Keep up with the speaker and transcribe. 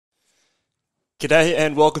G'day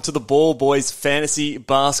and welcome to the Ball Boys Fantasy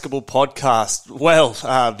Basketball Podcast. Well,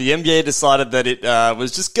 the NBA decided that it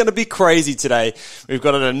was just going to be crazy today. We've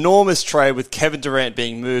got an enormous trade with Kevin Durant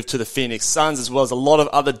being moved to the Phoenix Suns, as well as a lot of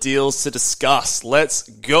other deals to discuss. Let's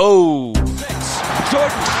go! Jordan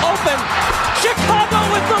open. Chicago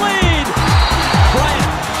with the lead. Bryant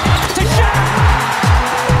to Shaq.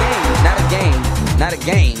 Not a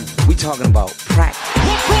game. We talking about practice.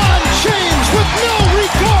 LeBron James with no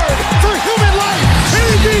regard for human life.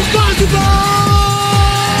 Anything's possible.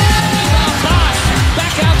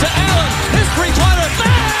 Back out to Allen. His three-pointer.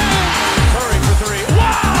 Bang! Curry for three.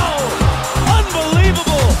 Wow!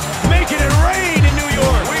 Unbelievable. Making it rain in New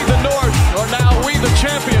York. We the North are now we the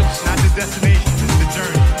champions. Not the destination, it's the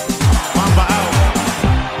journey. Mamba out.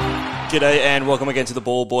 G'day and welcome again to the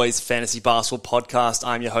Ball Boys Fantasy Basketball Podcast.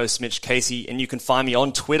 I'm your host, Mitch Casey, and you can find me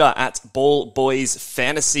on Twitter at Ball Boys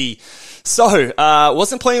Fantasy. So,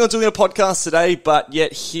 wasn't planning on doing a podcast today, but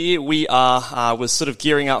yet here we are. We're sort of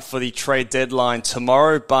gearing up for the trade deadline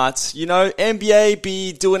tomorrow, but, you know, NBA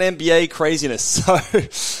be doing NBA craziness. So,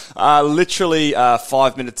 literally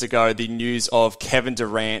 5 minutes ago, the news of Kevin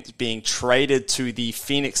Durant being traded to the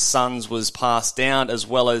Phoenix Suns was passed down, as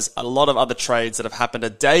well as a lot of other trades that have happened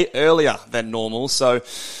a day earlier than normal. So,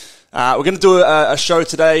 we're going to do a show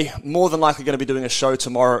today, more than likely going to be doing a show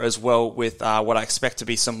tomorrow as well with what I expect to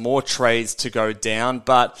be some more trades to go down.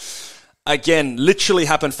 But again, literally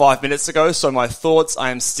happened 5 minutes ago, so my thoughts,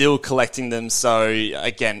 I am still collecting them. So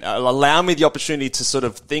again, allow me the opportunity to sort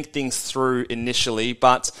of think things through initially.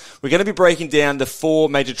 But we're going to be breaking down the four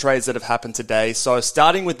major trades that have happened today. So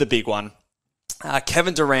starting with the big one.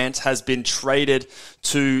 Kevin Durant has been traded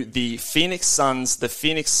to the Phoenix Suns. The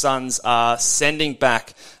Phoenix Suns are sending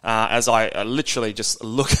back, as I literally just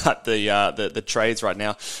look at the trades right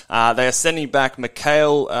now, they are sending back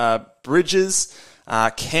Mikal Bridges,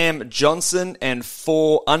 Cam Johnson, and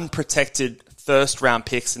 4 unprotected first-round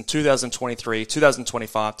picks in 2023,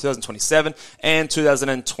 2025, 2027, and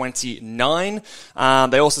 2029.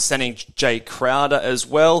 They're also sending Jay Crowder as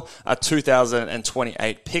well, a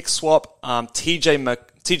 2028 pick swap.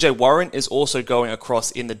 TJ Warren is also going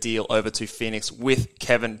across in the deal over to Phoenix with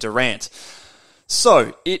Kevin Durant.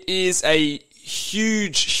 So, it is a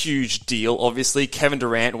huge deal, obviously. Kevin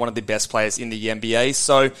Durant, one of the best players in the NBA.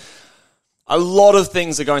 So, a lot of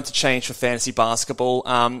things are going to change for fantasy basketball.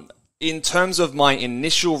 In terms of my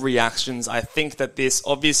initial reactions, I think that this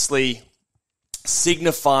obviously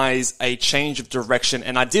signifies a change of direction.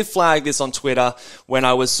 And I did flag this on Twitter when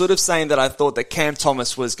I was sort of saying that I thought that Cam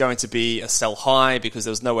Thomas was going to be a sell high because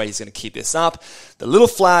there was no way he's going to keep this up. The little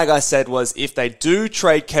flag I said was if they do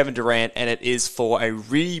trade Kevin Durant and it is for a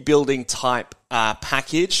rebuilding type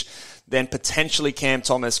package, then potentially Cam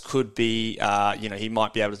Thomas could be, he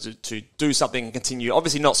might be able to do something and continue.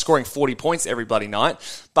 Obviously not scoring 40 points every bloody night,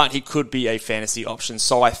 but he could be a fantasy option.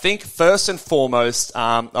 So I think first and foremost,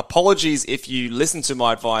 apologies if you listened to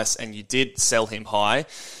my advice and you did sell him high.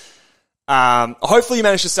 Hopefully you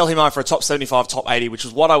managed to sell him high for a top 75, top 80, which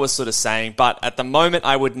is what I was sort of saying. But at the moment,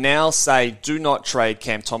 I would now say do not trade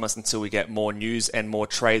Cam Thomas until we get more news and more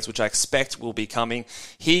trades, which I expect will be coming.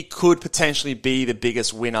 He could potentially be the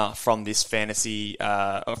biggest winner from this fantasy,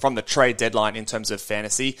 from the trade deadline in terms of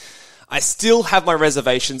fantasy. I still have my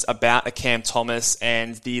reservations about a Cam Thomas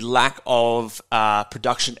and the lack of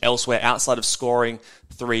production elsewhere outside of scoring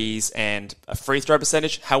threes and a free throw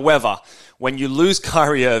percentage. However, when you lose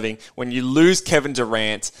Kyrie Irving, when you lose Kevin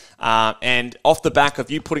Durant, and off the back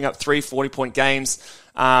of you putting up 3 40-point games,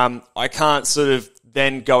 I can't sort of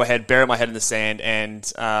then go ahead, bury my head in the sand and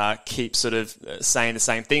keep sort of saying the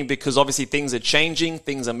same thing because obviously things are changing,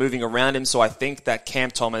 things are moving around him. So I think that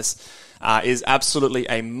Cam Thomas is absolutely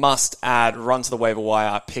a must-add, run to the waiver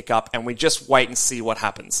wire pickup, and we just wait and see what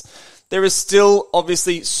happens. There is still,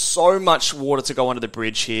 obviously, so much water to go under the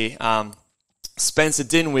bridge here. Spencer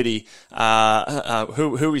Dinwiddie,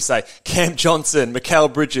 who we say, Cam Johnson,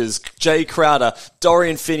 Mikal Bridges, Jay Crowder,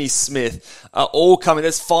 Dorian Finney-Smith are all coming.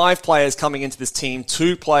 There's 5 players coming into this team,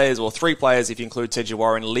 2 players or 3 players if you include TJ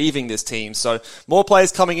Warren leaving this team. So more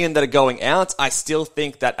players coming in that are going out. I still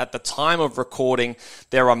think that at the time of recording,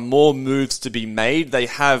 there are more moves to be made. They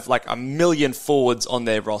have like 1 million forwards on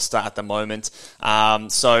their roster at the moment.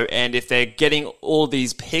 And if they're getting all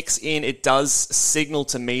these picks in, it does signal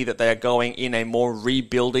to me that they are going in a more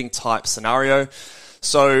rebuilding type scenario.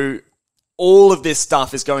 So all of this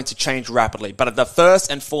stuff is going to change rapidly. But the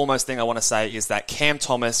first and foremost thing I want to say is that Cam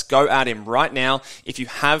Thomas, go at him right now. If you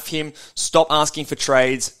have him, stop asking for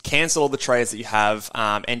trades, cancel all the trades that you have,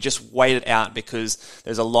 and just wait it out because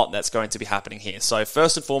there's a lot that's going to be happening here. So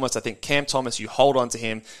first and foremost, I think Cam Thomas, you hold on to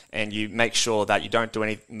him and you make sure that you don't do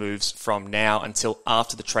any moves from now until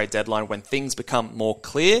after the trade deadline when things become more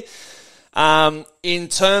clear. In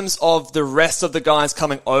terms of the rest of the guys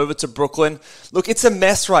coming over to Brooklyn, look, it's a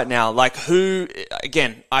mess right now. Like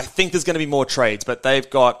again, I think there's going to be more trades, but they've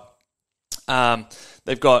got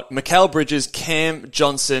Mikal Bridges, Cam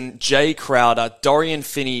Johnson, Jay Crowder, Dorian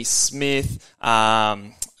Finney-Smith,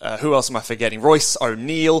 who else am I forgetting? Royce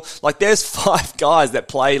O'Neal. Like, there's 5 guys that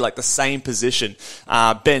play like the same position.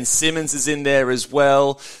 Ben Simmons is in there as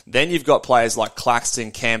well. Then you've got players like Claxton,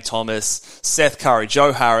 Cam Thomas, Seth Curry,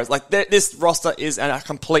 Joe Harris. Like, this roster is a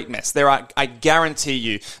complete mess. I guarantee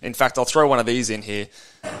you. In fact, I'll throw one of these in here.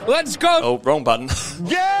 Let's go. Oh, wrong button.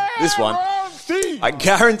 Yeah, this one. I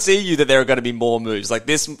guarantee you that there are going to be more moves. Like,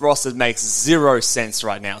 this roster makes 0 sense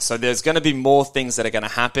right now. So there's going to be more things that are going to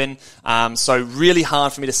happen. So really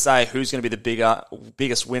hard for me to say who's going to be the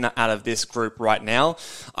biggest winner out of this group right now.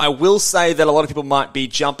 I will say that a lot of people might be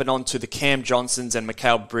jumping onto the Cam Johnsons and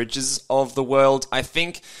Mikal Bridges of the world. I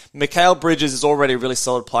think Mikal Bridges is already a really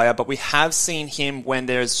solid player, but we have seen him when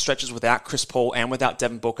there's stretches without Chris Paul and without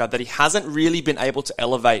Devin Booker that he hasn't really been able to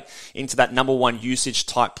elevate into that number 1 usage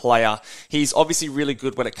type player. He's obviously really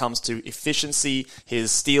good when it comes to efficiency,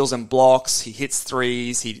 his steals and blocks, he hits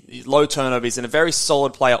threes, he low turnovers, and a very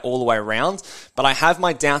solid player all the way around. But I have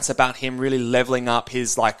my doubts about him really leveling up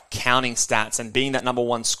his counting stats and being that number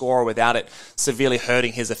 1 scorer without it severely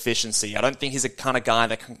hurting his efficiency. I don't think he's the kind of guy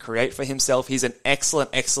that can create for himself. He's an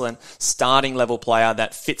excellent starting level player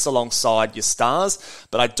that fits alongside your stars,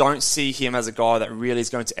 but I don't see him as a guy that really is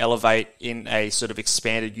going to elevate in a sort of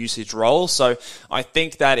expanded usage role. So I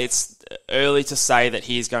think that it's early to say that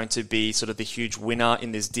he is going to be sort of the huge winner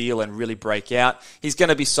in this deal and really break out. He's going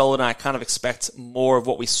to be solid, and I kind of expect more of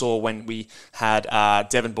what we saw when we had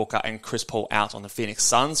Devin Booker and Chris Paul out on the Phoenix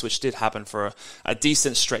Suns, which did happen for a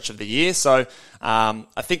decent stretch of the year. So I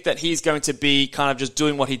think that he's going to be kind of just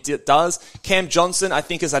doing what he does. Cam Johnson, I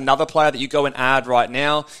think, is another player that you go and add right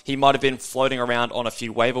now. He might have been floating around on a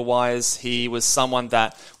few waiver wires. He was someone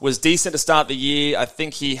that was decent to start the year. I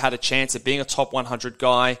think he had a chance at being a top 100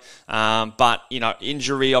 guy. But,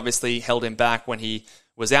 injury obviously held him back when he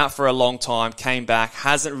was out for a long time, came back,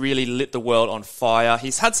 hasn't really lit the world on fire.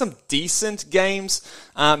 He's had some decent games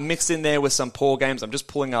mixed in there with some poor games. I'm just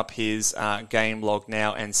pulling up his game log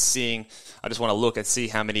now and seeing, I just want to look and see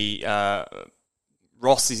how many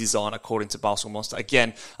rosters he's on according to Basketball Monster.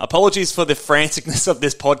 Again, apologies for the franticness of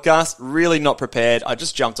this podcast. Really not prepared. I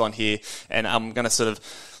just jumped on here and I'm going to sort of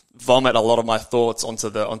vomit a lot of my thoughts onto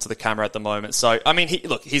the camera at the moment. So, I mean,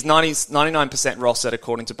 he's 99% rostered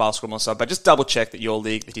according to Basketball Monster, but just double check that your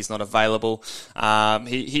league that he's not available.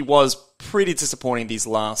 He was pretty disappointing these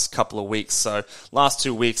last couple of weeks. So, last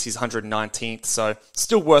 2 weeks he's 119th. So,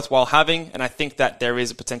 still worthwhile having, and I think that there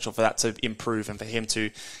is a potential for that to improve and for him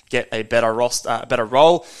to get a better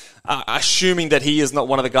role. Assuming that he is not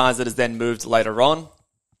one of the guys that is then moved later on,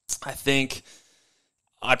 I think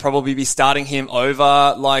I'd probably be starting him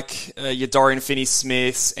over your Dorian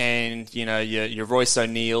Finney-Smiths and, your Royce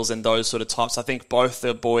O'Neals and those sort of types. I think both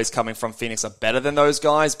the boys coming from Phoenix are better than those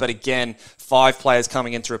guys. But again, 5 players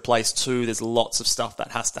coming in to replace 2. There's lots of stuff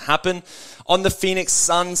that has to happen. On the Phoenix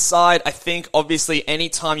Suns side, I think obviously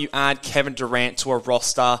anytime you add Kevin Durant to a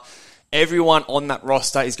roster, everyone on that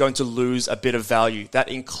roster is going to lose a bit of value. That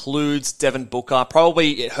includes Devin Booker.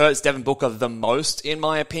 Probably it hurts Devin Booker the most, in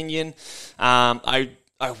my opinion.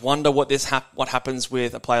 I wonder what happens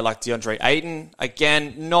with a player like DeAndre Ayton.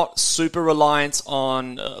 Again, not super reliant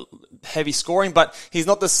on heavy scoring, but he's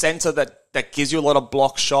not the center that gives you a lot of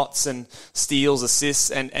block shots and steals,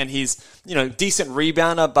 assists, and he's, decent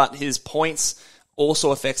rebounder, but his points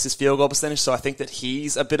also affects his field goal percentage, so I think that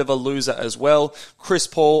he's a bit of a loser as well. Chris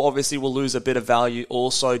Paul obviously will lose a bit of value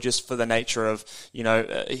also just for the nature of,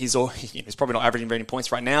 he's probably not averaging very many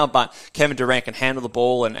points right now, but Kevin Durant can handle the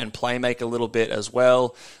ball and play make a little bit as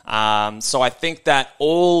well. So I think that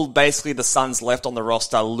all basically the Suns left on the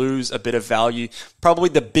roster lose a bit of value. Probably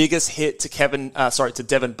the biggest hit to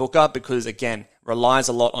Devin Booker because, again, relies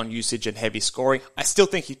a lot on usage and heavy scoring. I still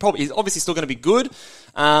think he's obviously still going to be good.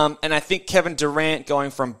 And I think Kevin Durant going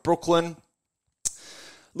from Brooklyn,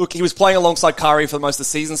 look, he was playing alongside Curry for most of the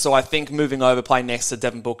season, so I think moving over, playing next to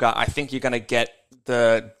Devin Booker, I think you're going to get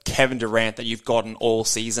the Kevin Durant that you've gotten all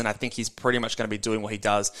season. I think he's pretty much going to be doing what he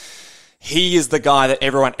does. he is the guy that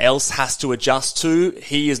everyone else has to adjust to.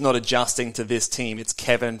 He is not adjusting to this team. It's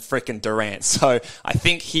Kevin frickin' Durant. So I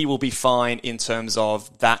think he will be fine in terms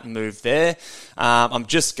of that move there. I'm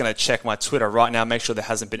just going to check my Twitter right now, make sure there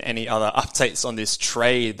hasn't been any other updates on this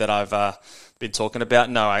trade that I've been talking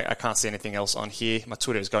about. No, I can't see anything else on here. My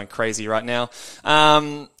Twitter is going crazy right now.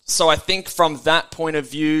 So I think from that point of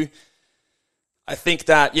view, I think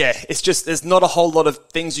that, it's just, there's not a whole lot of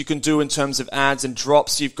things you can do in terms of adds and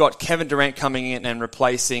drops. You've got Kevin Durant coming in and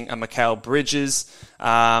replacing a Mikal Bridges.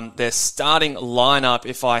 Their starting lineup,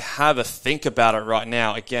 if I have a think about it right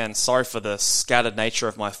now, again, sorry for the scattered nature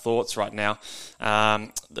of my thoughts right now.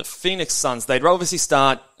 The Phoenix Suns, they'd obviously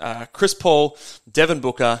start Chris Paul, Devin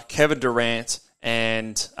Booker, Kevin Durant,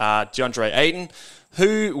 and DeAndre Ayton.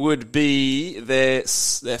 Who would be their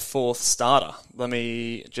fourth starter? Let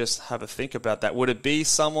me just have a think about that. Would it be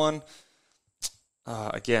someone?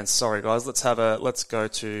 Again, sorry guys. Let's go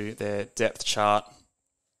to their depth chart.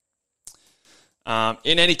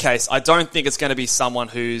 In any case, I don't think it's going to be someone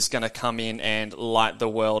who's going to come in and light the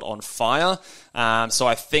world on fire. So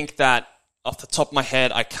I think that off the top of my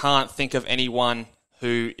head, I can't think of anyone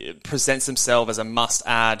who presents themselves as a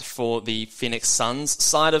must-add for the Phoenix Suns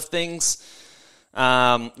side of things.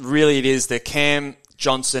 Really, it is the Cam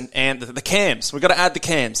Johnson and the Cams. We've got to add the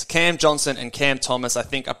Cams. Cam Johnson and Cam Thomas, I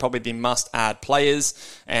think, are probably the must-add players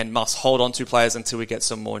and must-hold-on-to players until we get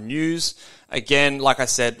some more news. Again, like I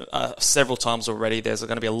said several times already, there's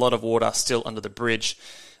going to be a lot of water still under the bridge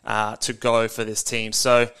to go for this team.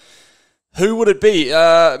 So who would it be?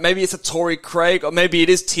 Maybe it's a Torrey Craig, or maybe it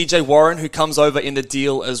is TJ Warren who comes over in the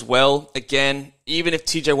deal as well. Again, even if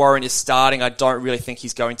TJ Warren is starting, I don't really think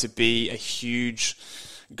he's going to be a huge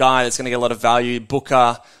guy that's going to get a lot of value.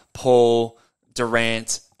 Booker, Paul,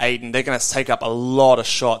 Durant, Ayton, they're going to take up a lot of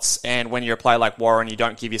shots. And when you're a player like Warren, you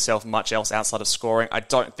don't give yourself much else outside of scoring. I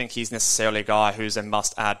don't think he's necessarily a guy who's a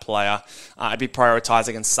must-add player. I'd be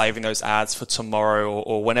prioritizing and saving those ads for tomorrow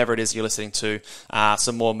or whenever it is you're listening to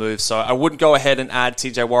some more moves. So I wouldn't go ahead and add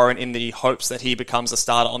TJ Warren in the hopes that he becomes a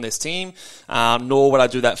starter on this team, nor would I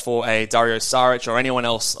do that for a Dario Saric or anyone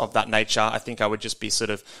else of that nature. I think I would just be sort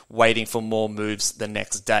of waiting for more moves the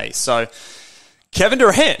next day. So Kevin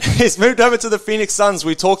Durant has moved over to the Phoenix Suns.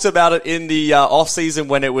 We talked about it in the offseason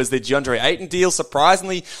when it was the DeAndre Ayton deal.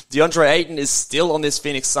 Surprisingly, DeAndre Ayton is still on this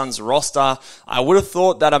Phoenix Suns roster. I would have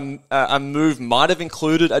thought that a move might have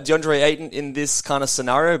included a DeAndre Ayton in this kind of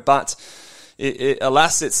scenario, but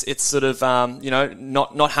alas, it's sort of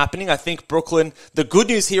not happening. I think Brooklyn. The good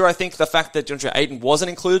news here, I think, the fact that DeAndre Ayton wasn't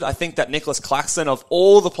included. I think that Nicholas Claxton, of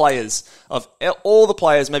all the players,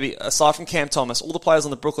 maybe aside from Cam Thomas, all the players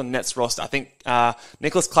on the Brooklyn Nets roster, I think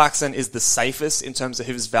Nicholas Claxton is the safest in terms of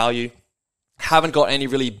his value. Haven't got any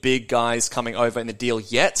really big guys coming over in the deal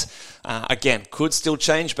yet. Again, could still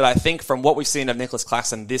change, but I think from what we've seen of Nicholas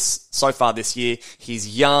Claxton so far this year,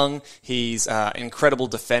 he's young, he's an incredible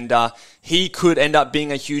defender. He could end up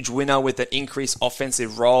being a huge winner with an increased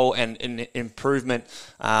offensive role and an improvement.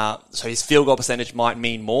 So his field goal percentage might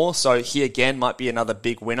mean more. So he again might be another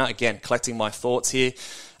big winner. Again, collecting my thoughts here.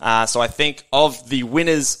 So I think of the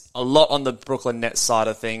winners, a lot on the Brooklyn Nets side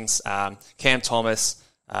of things, Cam Thomas,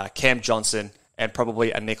 Cam Johnson, and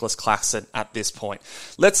probably a Nicholas Claxton at this point.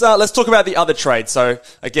 Let's talk about the other trade. So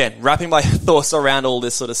again, wrapping my thoughts around all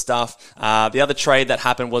this sort of stuff. The other trade that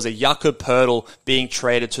happened was a Jakob Poeltl being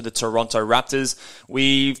traded to the Toronto Raptors.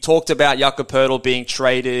 We've talked about Jakob Poeltl being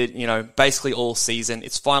traded, basically all season.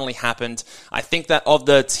 It's finally happened. I think that of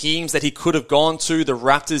the teams that he could have gone to, the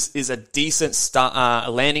Raptors is a decent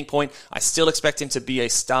landing point. I still expect him to be a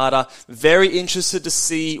starter. Very interested to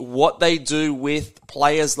see what they do with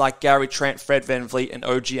players like Gary Trent, Fred VanVleet, and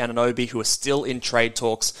OG Anunoby, who are still in trade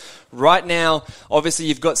talks. Right now, obviously,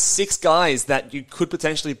 you've got 6 guys that you could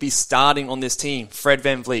potentially be starting on this team. Fred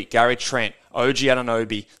VanVleet, Gary Trent, OG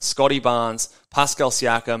Anunoby, Scotty Barnes, Pascal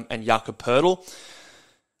Siakam, and Jakob Poeltl.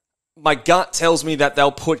 My gut tells me that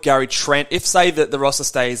they'll put Gary Trent, if say that the roster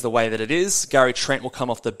stays the way that it is, Gary Trent will come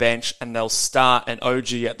off the bench and they'll start an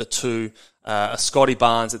OG at the 2, a Scotty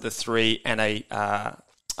Barnes at the 3, and a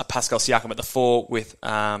Pascal Siakam at the 4 with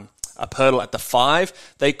a Poeltl at the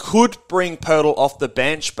 5. They could bring Poeltl off the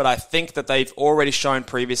bench, but I think that they've already shown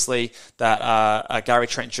previously that Gary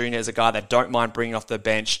Trent Jr. is a guy that don't mind bringing off the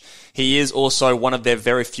bench. He is also one of their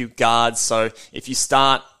very few guards, so if you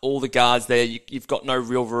start all the guards there, you've got no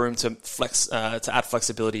real room to flex to add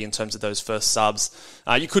flexibility in terms of those first subs.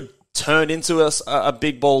 You could turn into a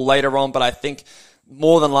big ball later on, but I think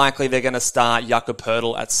more than likely they're going to start Jakob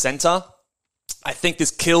Poeltl at center. I think this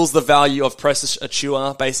kills the value of Precious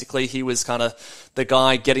Achua. Basically, he was kind of the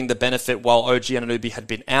guy getting the benefit while OG Anunoby had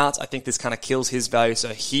been out. I think this kind of kills his value, so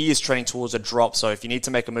he is trending towards a drop. So if you need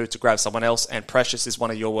to make a move to grab someone else, and Precious is one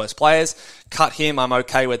of your worst players, cut him. I'm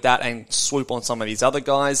okay with that, and swoop on some of these other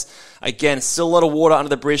guys. Again, still a lot of water under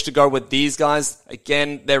the bridge to go with these guys.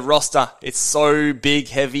 Again, their roster, it's so big,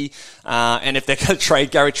 heavy, and if they're going to trade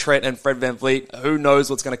Gary Trent and Fred VanVleet, who knows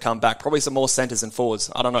what's going to come back? Probably some more centers and forwards.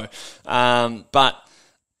 I don't know. But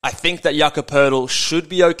I think that Jakob Poeltl should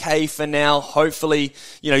be okay for now. Hopefully,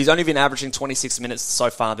 he's only been averaging 26 minutes so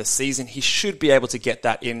far this season. He should be able to get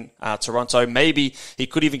that in Toronto. Maybe he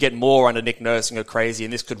could even get more under Nick Nurse and go crazy,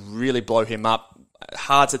 and this could really blow him up.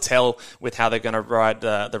 Hard to tell with how they're going to ride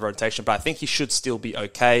the rotation, but I think he should still be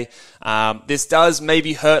okay. This does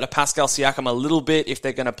maybe hurt a Pascal Siakam a little bit if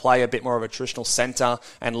they're going to play a bit more of a traditional center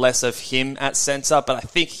and less of him at center, but I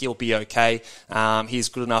think he'll be okay. He's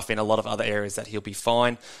good enough in a lot of other areas that he'll be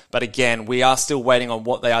fine. But again, we are still waiting on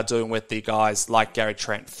what they are doing with the guys like Gary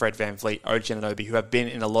Trent, Fred VanVleet, OG Anunoby, who have been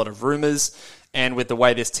in a lot of rumors. And with the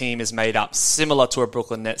way this team is made up, similar to a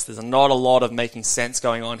Brooklyn Nets, there's not a lot of making sense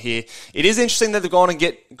going on here. It is interesting that they've gone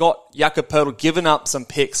and got Jakob Poeltl, given up some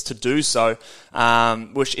picks to do so,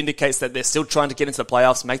 which indicates that they're still trying to get into the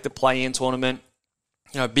playoffs, make the play-in tournament,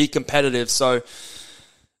 be competitive. So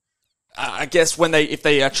I guess if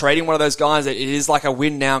they are trading one of those guys, it is like a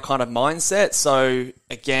win now kind of mindset. So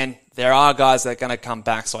again, there are guys that are going to come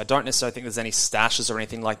back, so I don't necessarily think there's any stashes or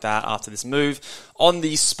anything like that after this move. On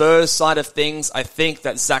the Spurs side of things, I think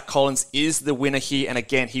that Zach Collins is the winner here, and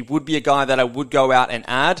again, he would be a guy that I would go out and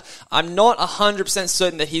add. I'm not 100%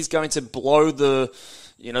 certain that he's going to blow the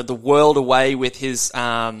world away with his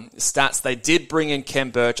stats. They did bring in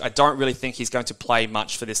Kem Birch. I don't really think he's going to play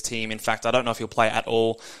much for this team. In fact, I don't know if he'll play at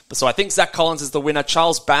all. But so I think Zach Collins is the winner.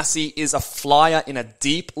 Charles Bassey is a flyer in a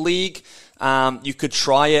deep league. You could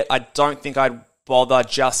try it. I don't think I'd bother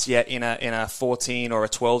just yet in a 14 or a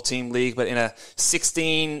 12 team league, but in a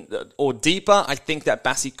 16 or deeper, I think that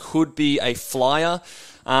Bassey could be a flyer.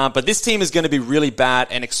 But this team is going to be really bad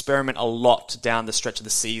and experiment a lot down the stretch of the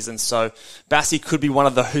season. So Bassey could be one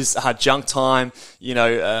of those junk time,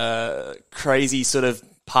 crazy sort of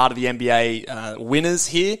part of the NBA winners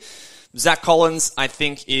here. Zach Collins, I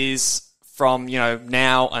think, is from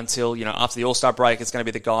now until after the All-Star break, is going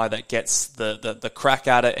to be the guy that gets the crack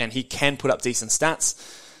at it, and he can put up decent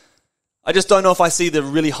stats. I just don't know if I see the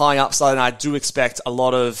really high upside, and I do expect a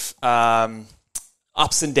lot of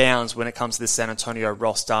ups and downs when it comes to this San Antonio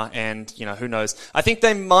roster, and who knows. I think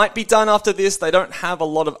they might be done after this. They don't have a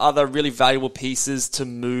lot of other really valuable pieces to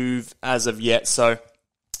move as of yet, so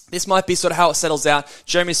this might be sort of how it settles out.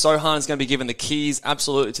 Jeremy Sohan is going to be given the keys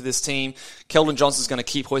absolutely to this team. Keldon Johnson is going to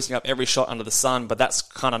keep hoisting up every shot under the sun, but that's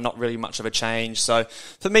kind of not really much of a change. So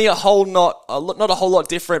for me, not a whole lot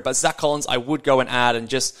different, but Zach Collins I would go and add and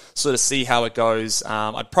just sort of see how it goes.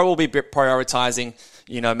 I'd probably be prioritizing,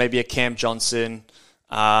 maybe a Cam Johnson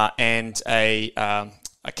and a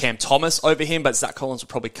Cam Thomas over him, but Zach Collins would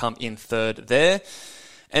probably come in third there.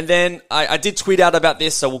 And then I did tweet out about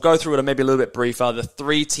this, so we'll go through it maybe a little bit briefer. The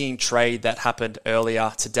 3-team trade that happened earlier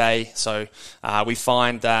today. So we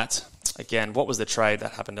find that, again, what was the trade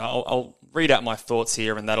that happened? I'll read out my thoughts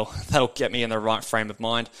here, and that'll get me in the right frame of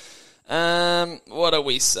mind. What do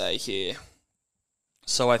we say here?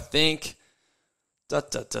 So I think...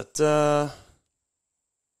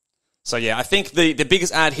 So yeah, I think the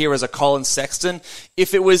biggest ad here is a Colin Sexton.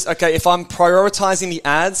 If I'm prioritizing the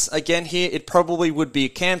ads again here, it probably would be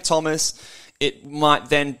Cam Thomas. It might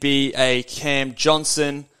then be a Cam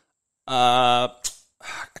Johnson,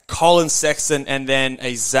 Colin Sexton, and then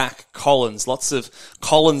a Zach Collins. Lots of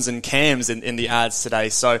Collins and Cams in the ads today.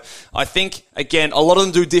 So I think, again, a lot of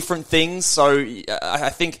them do different things. So I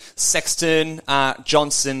think Sexton,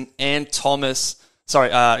 Johnson, and Thomas.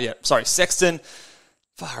 Sexton.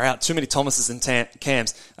 Far out, too many Thomases and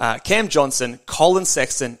Cams. Cam Johnson, Colin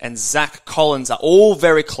Sexton, and Zach Collins are all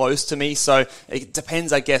very close to me, so it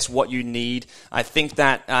depends, I guess, what you need. I think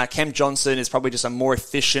that Cam Johnson is probably just a more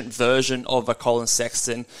efficient version of a Colin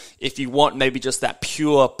Sexton. If you want maybe just that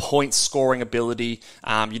pure point-scoring ability,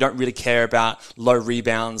 you don't really care about low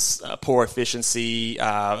rebounds, poor efficiency,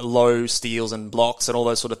 low steals and blocks and all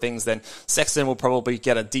those sort of things, then Sexton will probably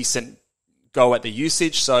get a decent go at the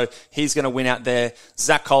usage, so he's going to win out there.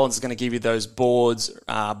 Zach Collins is going to give you those boards,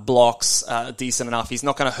 blocks, decent enough. He's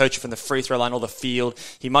not going to hurt you from the free throw line or the field.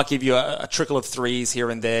 He might give you a trickle of threes here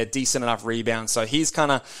and there, decent enough rebounds. So he's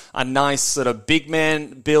kind of a nice sort of big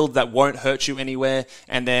man build that won't hurt you anywhere.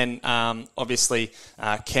 And then obviously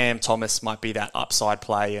Cam Thomas might be that upside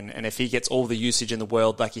play, and if he gets all the usage in the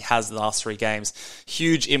world like he has the last 3 games,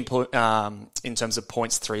 huge input in terms of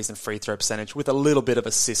points, threes, and free throw percentage, with a little bit of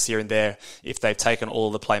assists here and there if they've taken all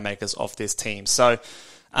the playmakers off this team. So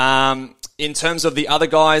in terms of the other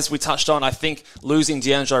guys we touched on, I think losing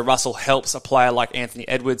D'Angelo Russell helps a player like Anthony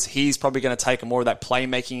Edwards. He's probably going to take more of that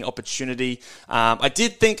playmaking opportunity. I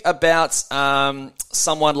did think about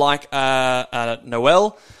someone like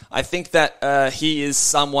Noel. I think that he is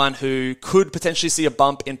someone who could potentially see a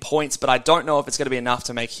bump in points, but I don't know if it's going to be enough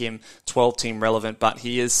to make him 12-team relevant. But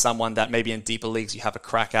he is someone that maybe in deeper leagues you have a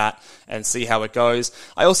crack at and see how it goes.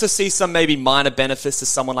 I also see some maybe minor benefits to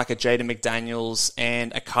someone like a Jaden McDaniels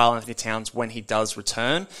and a Karl Anthony Towns when he does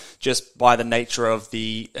return, just by the nature of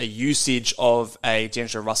the usage of a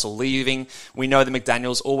D'Angelo Russell leaving. We know that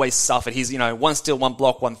McDaniels always suffered. He's, one steal, 1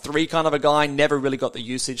 block, 1 3 kind of a guy, never really got the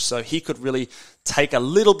usage, so he could really take a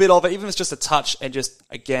little bit of it, even if it's just a touch, and just,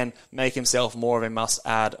 again, make himself more of a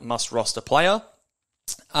must-add, must-roster player.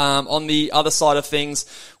 On the other side of things,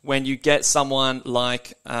 when you get someone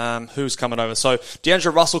like, who's coming over? So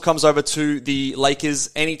D'Angelo Russell comes over to the Lakers.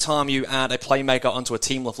 Anytime you add a playmaker onto a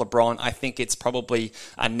team with LeBron, I think it's probably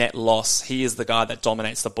a net loss. He is the guy that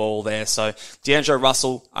dominates the ball there. So D'Angelo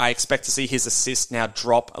Russell, I expect to see his assists now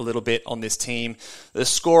drop a little bit on this team. The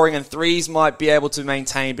scoring and threes might be able to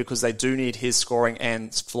maintain because they do need his scoring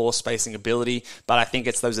and floor spacing ability, but I think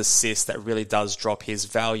it's those assists that really does drop his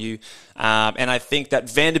value. And I think that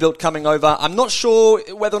Vanderbilt coming over, I'm not sure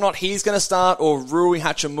whether or not he's going to start or Rui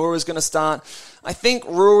Hachimura is going to start. I think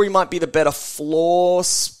Rui might be the better floor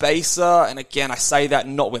spacer. And again, I say that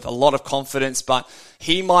not with a lot of confidence, but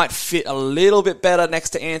he might fit a little bit better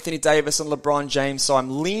next to Anthony Davis and LeBron James. So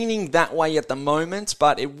I'm leaning that way at the moment,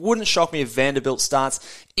 but it wouldn't shock me if Vanderbilt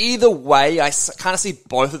starts. Either way, I kind of see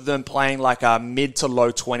both of them playing like a mid to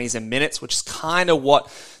low 20s in minutes, which is kind of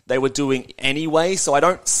what they were doing anyway, so I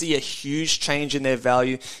don't see a huge change in their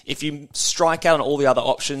value. If you strike out on all the other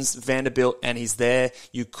options, Vanderbilt, and he's there,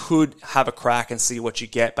 you could have a crack and see what you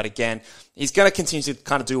get. But again, he's going to continue to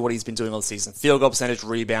kind of do what he's been doing all the season. Field goal percentage,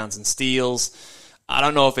 rebounds, and steals. I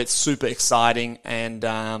don't know if it's super exciting, and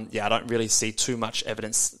I don't really see too much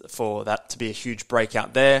evidence for that to be a huge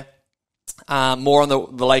breakout there. More on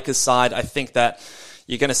the Lakers side, I think that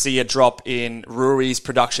you're going to see a drop in Rui's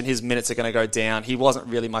production. His minutes are going to go down. He wasn't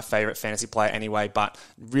really my favorite fantasy player anyway, but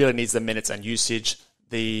really needs the minutes and usage.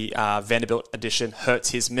 The Vanderbilt addition hurts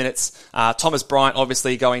his minutes. Thomas Bryant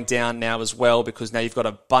obviously going down now as well, because now you've got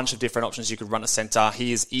a bunch of different options you could run a center.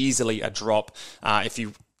 He is easily a drop if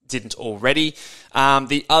you didn't already.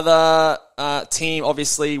 The other team,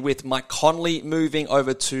 obviously, with Mike Conley moving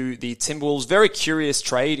over to the Timberwolves. Very curious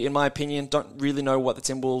trade, in my opinion. Don't really know what the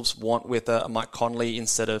Timberwolves want with a Mike Conley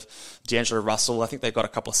instead of D'Angelo Russell. I think they've got a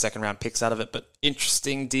couple of second-round picks out of it, but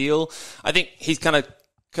interesting deal. I think he's kind of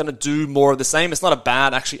going to do more of the same. It's not a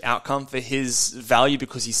bad, actually, outcome for his value,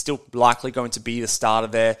 because he's still likely going to be the starter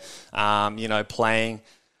there, playing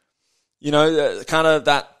kind of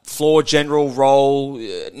that floor general role,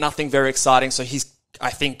 nothing very exciting. So he's, I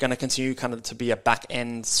think, going to continue kind of to be a back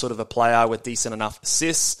end sort of a player with decent enough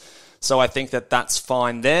assists. So I think that that's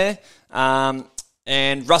fine there.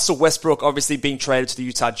 And Russell Westbrook obviously being traded to the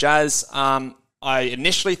Utah Jazz. I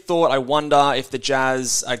initially thought, I wonder if the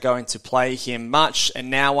Jazz are going to play him much, and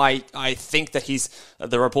now I think that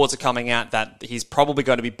the reports are coming out that he's probably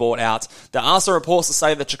going to be bought out. There are some reports to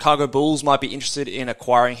say that Chicago Bulls might be interested in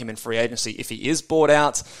acquiring him in free agency if he is bought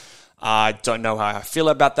out. I don't know how I feel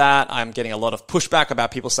about that. I'm getting a lot of pushback about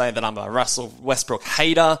people saying that I'm a Russell Westbrook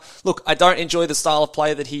hater. Look, I don't enjoy the style of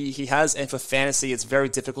play that he has, and for fantasy, it's very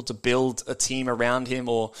difficult to build a team around him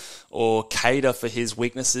or cater for his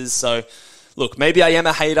weaknesses. So, look, maybe I am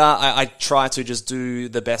a hater. I try to just do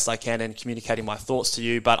the best I can in communicating my thoughts to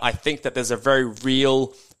you, but I think that there's a very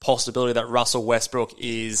real possibility that Russell Westbrook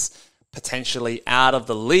is potentially out of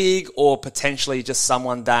the league, or potentially just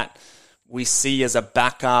someone that we see as a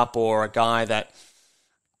backup, or a guy that,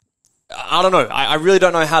 I don't know. I really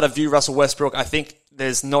don't know how to view Russell Westbrook. I think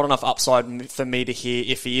there's not enough upside for me to hear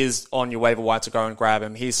if he is on your waiver wire to go and grab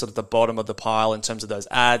him. He's sort of the bottom of the pile in terms of those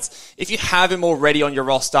ads. If you have him already on your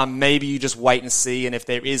roster, maybe you just wait and see. And if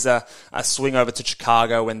there is a swing over to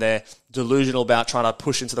Chicago and they're delusional about trying to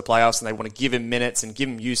push into the playoffs and they want to give him minutes and give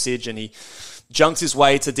him usage, and he junks his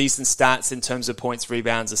way to decent stats in terms of points,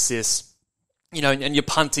 rebounds, assists, and you're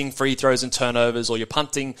punting free throws and turnovers, or you're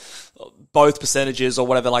punting both percentages or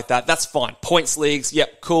whatever like that, that's fine. Points leagues,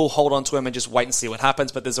 yep, cool, hold on to him and just wait and see what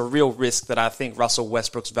happens. But there's a real risk that I think Russell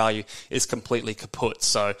Westbrook's value is completely kaput.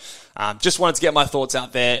 So just wanted to get my thoughts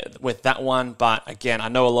out there with that one. But again, I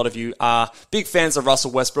know a lot of you are big fans of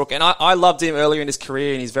Russell Westbrook, and I loved him earlier in his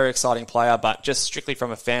career, and he's a very exciting player. But just strictly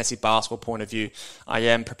from a fantasy basketball point of view, I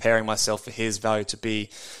am preparing myself for his value to be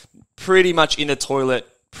pretty much in the toilet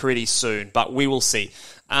pretty soon, but we will see.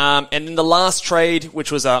 And in the last trade, which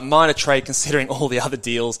was a minor trade considering all the other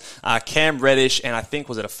deals, Cam Reddish, and I think,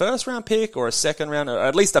 was it a first round pick or a second round, or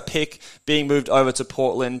at least a pick being moved over to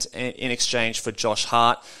Portland in exchange for Josh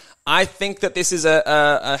Hart. I think that this is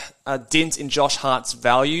a dint in Josh Hart's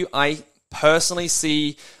value. I personally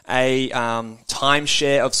see a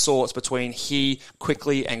timeshare of sorts between he,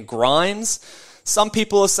 Quickly, and Grimes. Some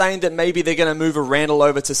people are saying that maybe they're going to move a Randall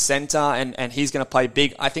over to center and he's going to play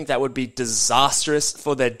big. I think that would be disastrous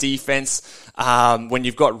for their defense. When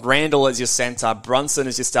you've got Randall as your center, Brunson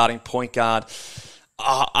as your starting point guard,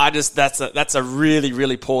 that's a really,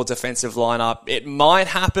 really poor defensive lineup. It might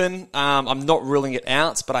happen. I'm not ruling it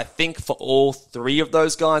out, but I think for all three of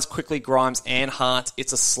those guys, Quickly, Grimes, and Hart,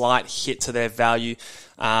 it's a slight hit to their value.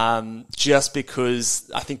 Just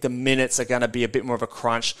because I think the minutes are going to be a bit more of a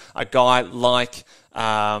crunch. A guy like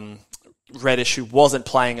Reddish, who wasn't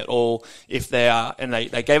playing at all, if they are, and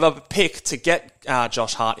they gave up a pick to get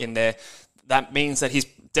Josh Hart in there, that means that he's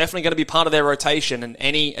definitely going to be part of their rotation, and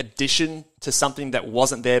any addition to something that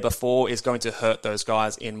wasn't there before is going to hurt those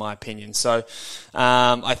guys, in my opinion. So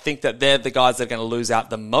I think that they're the guys that are going to lose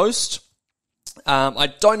out the most.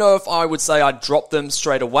 I don't know if I would say I'd drop them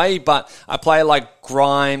straight away, but a player like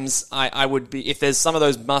Grimes, I would be, if there's some of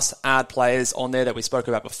those must-add players on there that we spoke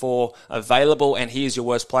about before available, and he is your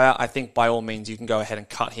worst player, I think by all means you can go ahead and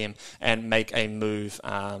cut him and make a move.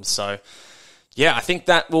 Yeah, I think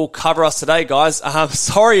that will cover us today, guys.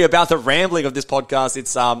 Sorry about the rambling of this podcast.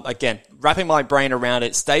 It's, again, wrapping my brain around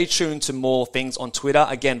it. Stay tuned to more things on Twitter.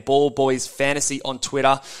 Again, Ball Boys Fantasy on Twitter.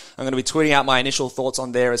 I'm going to be tweeting out my initial thoughts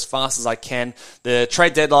on there as fast as I can. The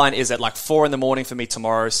trade deadline is at like 4 a.m. for me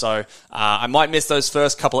tomorrow, so I might miss those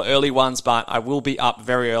first couple of early ones, but I will be up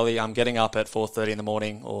very early. I'm getting up at 4:30 in the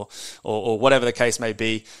morning or whatever the case may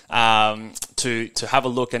be, to have a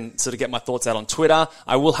look and sort of get my thoughts out on Twitter.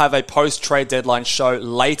 I will have a post-trade deadline show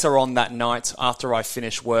later on that night after I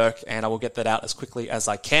finish work, and I will get that out as quickly as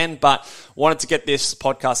I can. But wanted to get this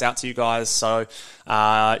podcast out to you guys, so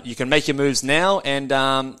you can make your moves now, and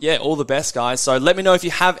yeah, all the best, guys. So let me know if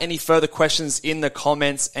you have any further questions in the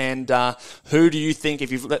comments, and who do you think,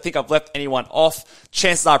 if you think I've left anyone off,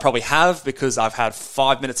 chances are I probably have, because I've had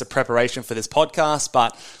 5 minutes of preparation for this podcast.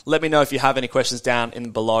 But let me know if you have any questions down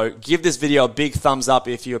in below. Give this video a big thumbs up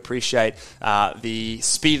if you appreciate the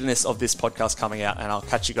speediness of this podcast coming out, and I'll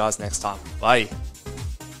catch you guys next time. Bye.